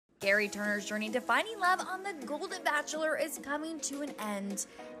Gerry Turner's journey to finding love on The Golden Bachelor is coming to an end,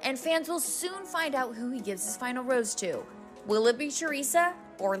 and fans will soon find out who he gives his final rose to. Will it be Teresa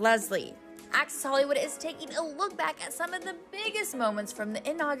or Leslie? Access Hollywood is taking a look back at some of the biggest moments from the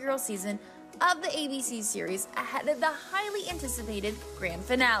inaugural season of the ABC series ahead of the highly anticipated grand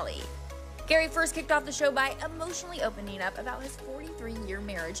finale. Gerry first kicked off the show by emotionally opening up about his 43-year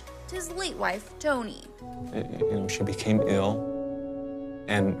marriage to his late wife, Toni. She became ill,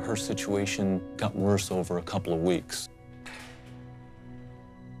 and her situation got worse over a couple of weeks.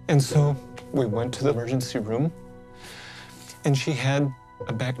 And so we went to the emergency room, and she had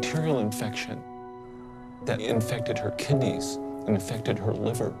a bacterial infection that infected her kidneys and infected her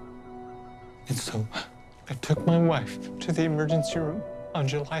liver. And so I took my wife to the emergency room on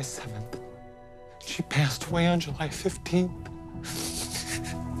July 7th. She passed away on July 15th.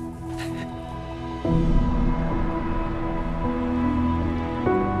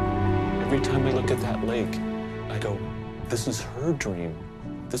 Every time I look at that lake, I go, this is her dream.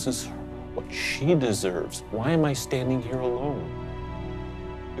 This is what she deserves. Why am I standing here alone?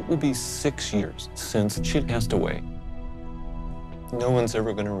 It will be 6 years since she passed away. No one's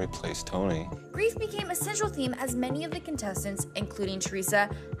ever going to replace Toni. Grief became a central theme as many of the contestants, including Teresa,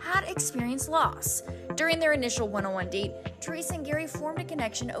 had experienced loss. During their initial one-on-one date, Teresa and Gerry formed a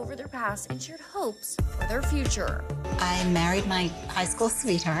connection over their past and shared hopes for their future. I married my high school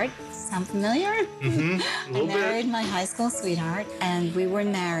sweetheart. Sound familiar? Mm-hmm. I married my high school sweetheart, and we were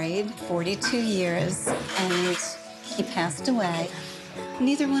married 42 years, and he passed away.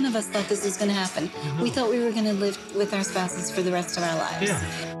 Neither one of us thought this was going to happen. We thought we were going to live with our spouses for the rest of our lives.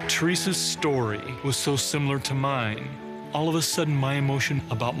 Yeah. Teresa's story was so similar to mine. All of a sudden, my emotion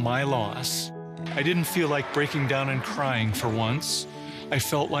about my loss, I didn't feel like breaking down and crying for once. I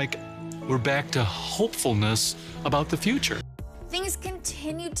felt like we're back to hopefulness about the future. Things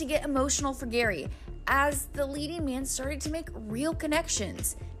continued to get emotional for Gerry as the leading man started to make real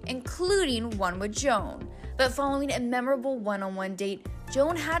connections, including one with Joan. But following a memorable one-on-one date,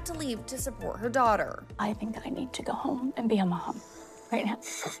 Joan had to leave to support her daughter. I think I need to go home and be a mom right now.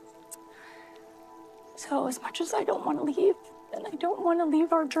 So as much as I don't want to leave, and I don't want to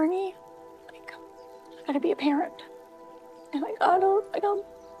leave our journey, like, I gotta be a parent. And I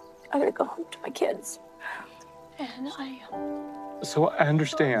gotta go home to my kids. And So I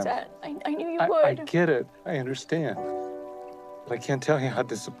understand. I knew you would. I get it. I understand. But I can't tell you how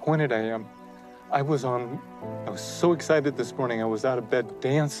disappointed I am. I was so excited this morning. I was out of bed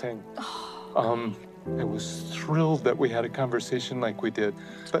dancing. I was thrilled that we had a conversation like we did.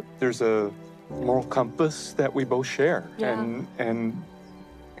 But there's a moral compass that we both share. Yeah. And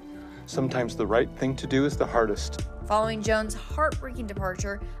sometimes the right thing to do is the hardest. Following Joan's heartbreaking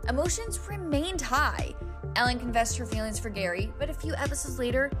departure, emotions remained high. Ellen confessed her feelings for Gerry, but a few episodes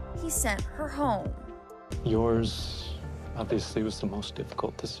later, he sent her home. Yours, obviously, was the most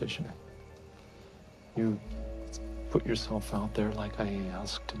difficult decision. You put yourself out there like I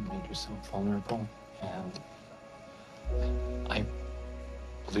asked and made yourself vulnerable. And I,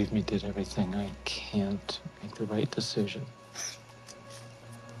 believe me, did everything I can to make the right decision.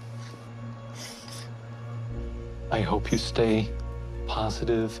 I hope you stay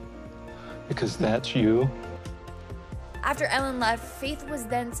positive, because that's you. After Ellen left, Faith was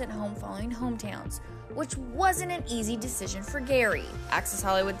then sent home following Hometowns, which wasn't an easy decision for Gerry. Access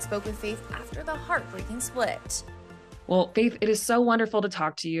Hollywood spoke with Faith after the heartbreaking split. Well, Faith, it is so wonderful to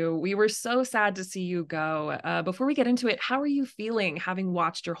talk to you. We were so sad to see you go. Before we get into it, how are you feeling having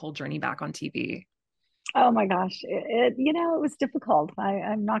watched your whole journey back on TV? Oh my gosh, it was difficult.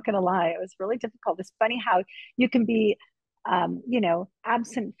 I'm not going to lie. It was really difficult. It's funny how you can be,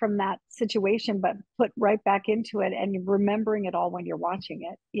 absent from that situation, but put right back into it and you're remembering it all when you're watching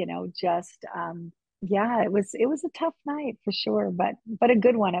it, yeah, it was a tough night for sure, but a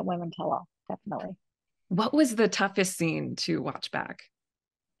good one at Women Tell All, definitely. What was the toughest scene to watch back?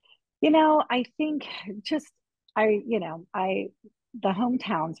 I think the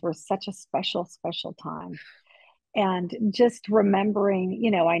hometowns were such a special, special time. And just remembering,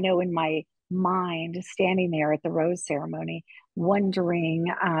 I know in my mind, standing there at the rose ceremony, wondering,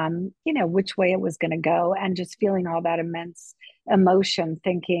 which way it was going to go, and just feeling all that immense emotion,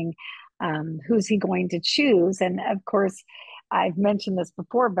 thinking, who's he going to choose? And of course, I've mentioned this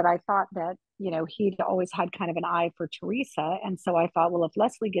before, but I thought that, he'd always had kind of an eye for Teresa. And so I thought, well, if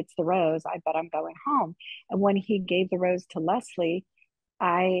Leslie gets the rose, I bet I'm going home. And when he gave the rose to Leslie,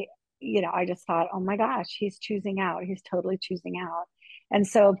 I just thought, oh my gosh, he's choosing out. He's totally choosing out. And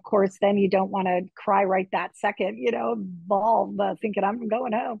so, of course, then you don't want to cry right that second, thinking I'm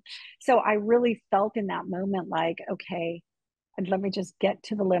going home. So I really felt in that moment like, okay, and let me just get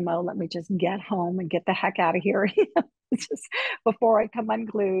to the limo. Let me just get home and get the heck out of here just before I come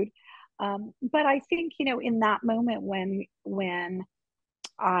unglued. But I think, in that moment when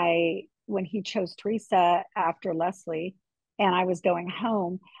he chose Teresa after Leslie and I was going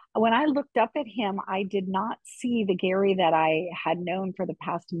home, when I looked up at him, I did not see the Gerry that I had known for the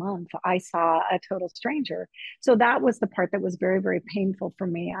past month. I saw a total stranger. So that was the part that was very, very painful for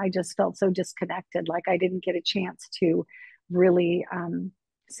me. I just felt so disconnected, like I didn't get a chance to really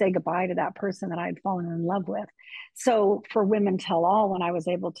say goodbye to that person that I'd fallen in love with. So for Women Tell All, when I was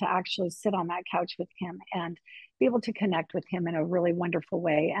able to actually sit on that couch with him and be able to connect with him in a really wonderful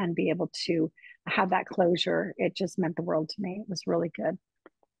way and be able to have that closure, it just meant the world to me. It was really good.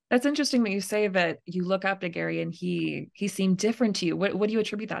 That's interesting that you say that you look up to Gerry and he seemed different to you. What do you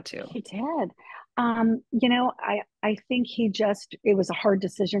attribute that to? He did. I think it was a hard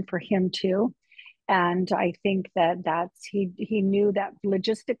decision for him too. And I think he knew that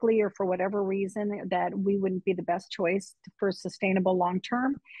logistically or for whatever reason that we wouldn't be the best choice for sustainable long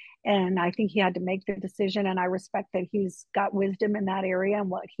term. And I think he had to make the decision. And I respect that he's got wisdom in that area and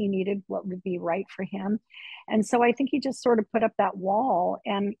what he needed, what would be right for him. And so I think he just sort of put up that wall.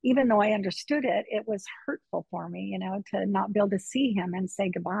 And even though I understood it, it was hurtful for me, to not be able to see him and say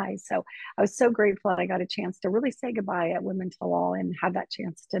goodbye. So I was so grateful that I got a chance to really say goodbye at Women Tell All and have that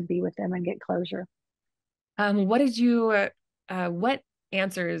chance to be with them and get closure. What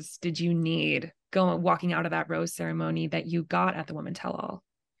answers did you need walking out of that rose ceremony that you got at the Women Tell All?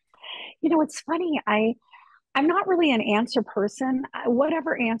 It's funny. I'm not really an answer person.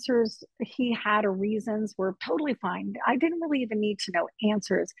 Whatever answers he had or reasons were totally fine. I didn't really even need to know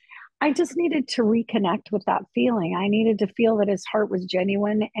answers. I just needed to reconnect with that feeling. I needed to feel that his heart was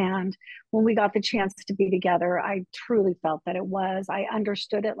genuine. And when we got the chance to be together, I truly felt that it was. I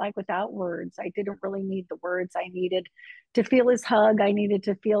understood it like without words. I didn't really need the words. I needed to feel his hug. I needed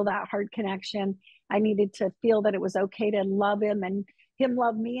to feel that heart connection. I needed to feel that it was okay to love him and him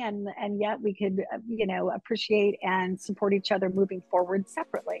love me, and yet we could, appreciate and support each other moving forward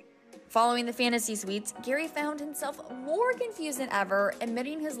separately. Following the fantasy suites, Gerry found himself more confused than ever,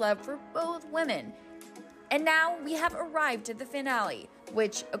 admitting his love for both women. And now we have arrived at the finale,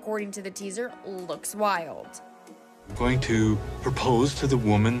 which, according to the teaser, looks wild. I'm going to propose to the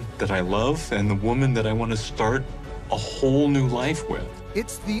woman that I love and the woman that I want to start a whole new life with.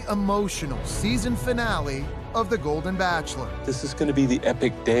 It's the emotional season finale of The Golden Bachelor. This is going to be the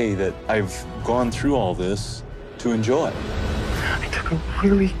epic day that I've gone through all this to enjoy. I took a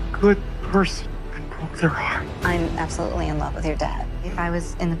really good person and broke their heart. I'm absolutely in love with your dad. If I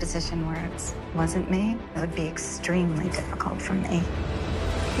was in the position where it wasn't me, it would be extremely difficult for me.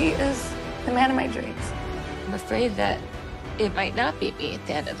 He is the man of my dreams. I'm afraid that it might not be me at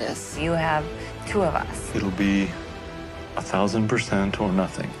the end of this. You have two of us. It'll be 1,000% or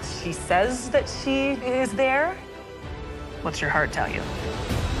nothing. She says that she is there. What's your heart tell you?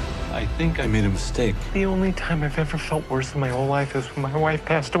 I think I made a mistake. The only time I've ever felt worse in my whole life is when my wife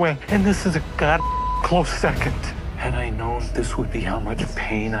passed away. And this is a close second. Had I known this would be how much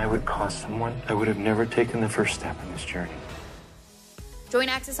pain I would cause someone, I would have never taken the first step in this journey. Join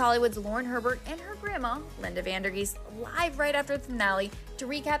Access Hollywood's Lauren Herbert and her grandma, Linda Vandergeest, live right after the finale to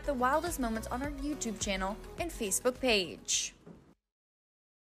recap the wildest moments on our YouTube channel and Facebook page.